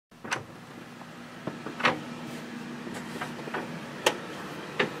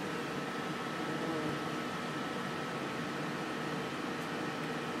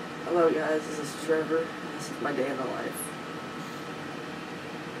Hello guys, this is Trevor, and this is my day in the life.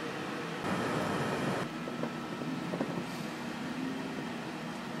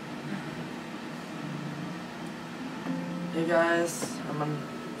 Hey guys,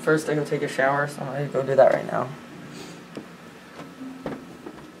 first I go take a shower, so I'm gonna go do that right now.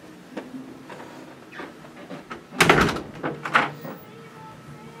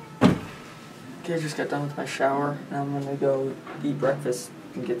 Okay, I just got done with my shower, and I'm gonna go eat breakfast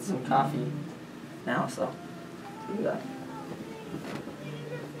and get some coffee now, so do that.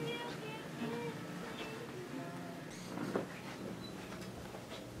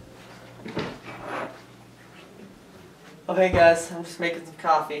 Oh hey guys, I'm just making some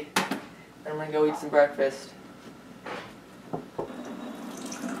coffee, and I'm gonna go eat some breakfast.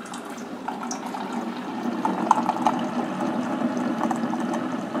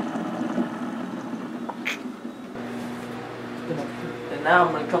 And now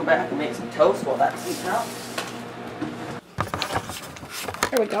I'm gonna come back and make some toast while that's heating up.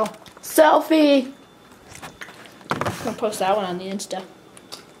 There we go. Selfie! I'm gonna post that one on the Insta.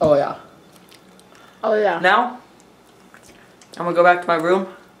 Oh yeah. Oh yeah. Now, I'm gonna go back to my room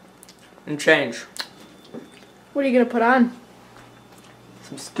and change. What are you gonna put on?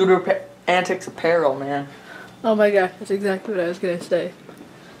 Some Scooter Antics apparel, man. Oh my gosh, that's exactly what I was gonna say.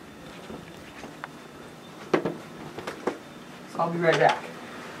 So I'll be right back.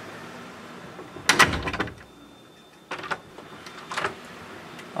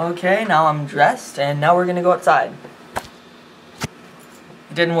 Okay, now I'm dressed, and now we're gonna go outside.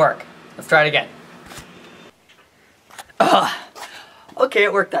 It didn't work. Let's try it again. Ugh. Okay,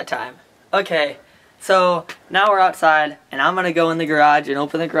 it worked that time. Okay, so now we're outside, and I'm gonna go in the garage and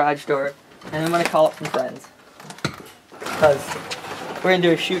open the garage door, and I'm gonna call up some friends. Because we're gonna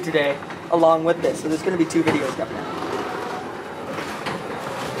do a shoot today along with this, so there's gonna be 2 videos coming out.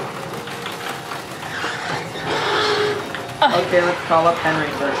 Okay, let's call up Henry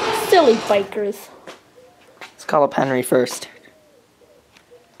first. Silly bikers. Let's call up Henry first.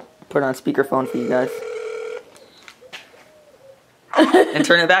 Put it on speakerphone for you guys. And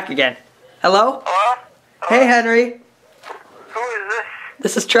turn it back again. Hello? Hello? Hey, Henry. Who is this?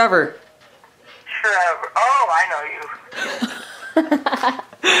 This is Trevor. Trevor. Oh, I know you.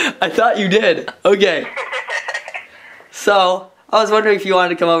 I thought you did. Okay. So, I was wondering if you wanted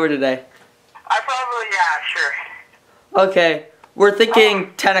to come over today. Yeah, sure. Okay. We're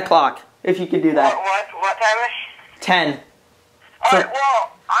thinking 10 o'clock, if you could do that. What time is it? 10. Alright,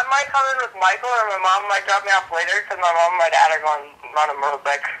 well, I might come in with Michael, or my mom might drop me off later, because my mom and my dad are going on a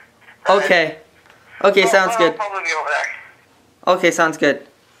motorbike. Okay. Okay, sounds good. I'll probably be over there. Okay, sounds good.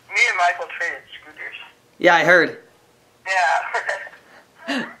 Me and Michael traded scooters. Yeah, I heard.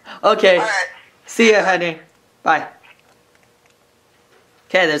 Yeah. Okay. Alright. See ya, Henry. Bye.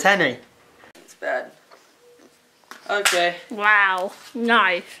 Okay, there's Henry. It's bad. Okay. Wow.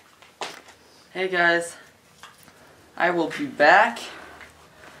 Nice. Hey guys. I will be back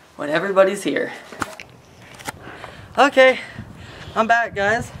when everybody's here. Okay. I'm back,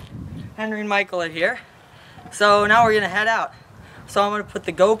 guys. Henry and Michael are here. So now we're gonna head out. So I'm gonna put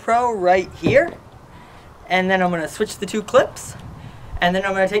the GoPro right here, and then I'm gonna switch the 2 clips, and then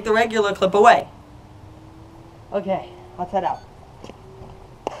I'm gonna take the regular clip away. Okay, let's head out.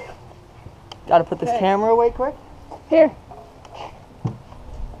 Gotta put this camera away quick. Here.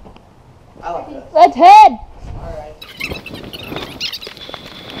 I like this. Let's head! Alright.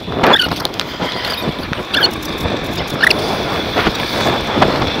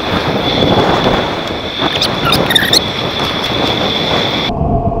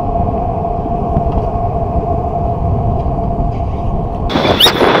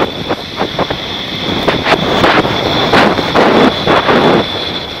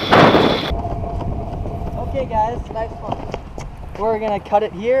 Okay guys, nice one. We're gonna cut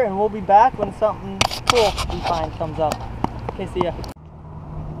it here, and we'll be back when something cool we find comes up. Okay, see ya.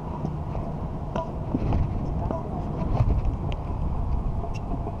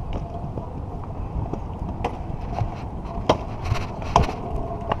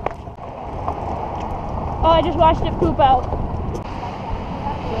 Oh, I just watched it poop out.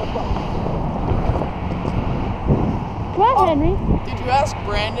 Come on, Henry. Did you ask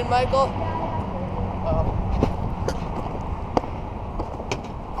Brandon, Michael?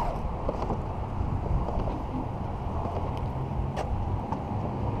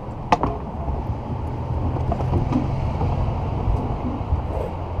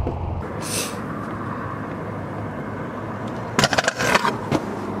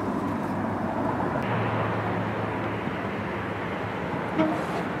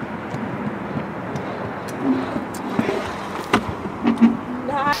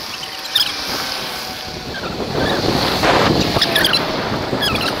 Nice.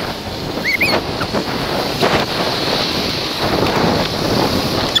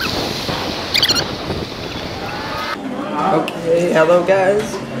 Say hello, guys.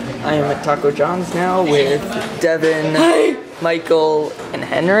 I am at Taco John's now with Devin, Michael, and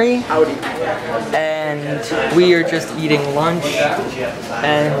Henry. Howdy. And we are just eating lunch.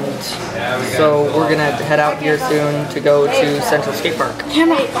 And so we're gonna head out here soon to go to Central Skate Park.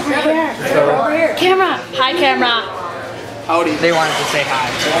 Camera, over here. Over here. Camera. Hi, camera. Howdy. They wanted to say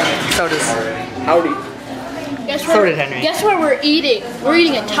hi. So does Howdy. So did Henry. Guess what we're eating? We're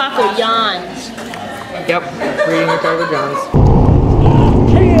eating at Taco John's. Yep, we're eating at Trevor Johnson.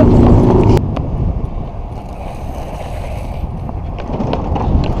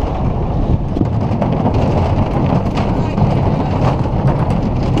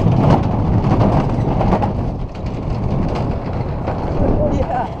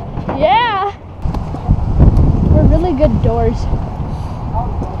 Yeah. We're really good doors.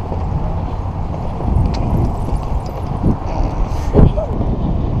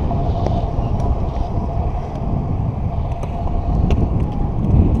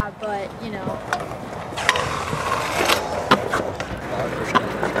 But, you know.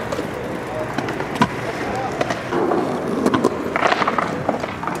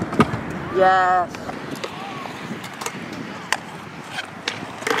 Yes.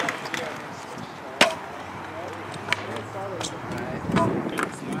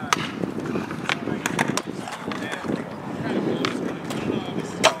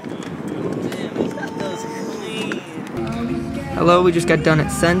 Hello, we just got done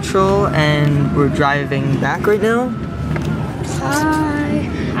at Central and we're driving back right now. Hi.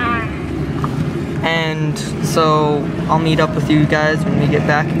 And so I'll meet up with you guys when we get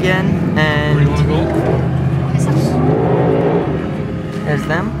back again. And there's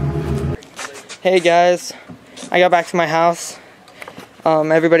them. Hey guys, I got back to my house.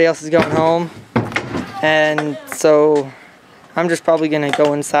 Everybody else is going home. And so I'm just probably gonna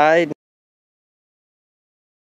go inside.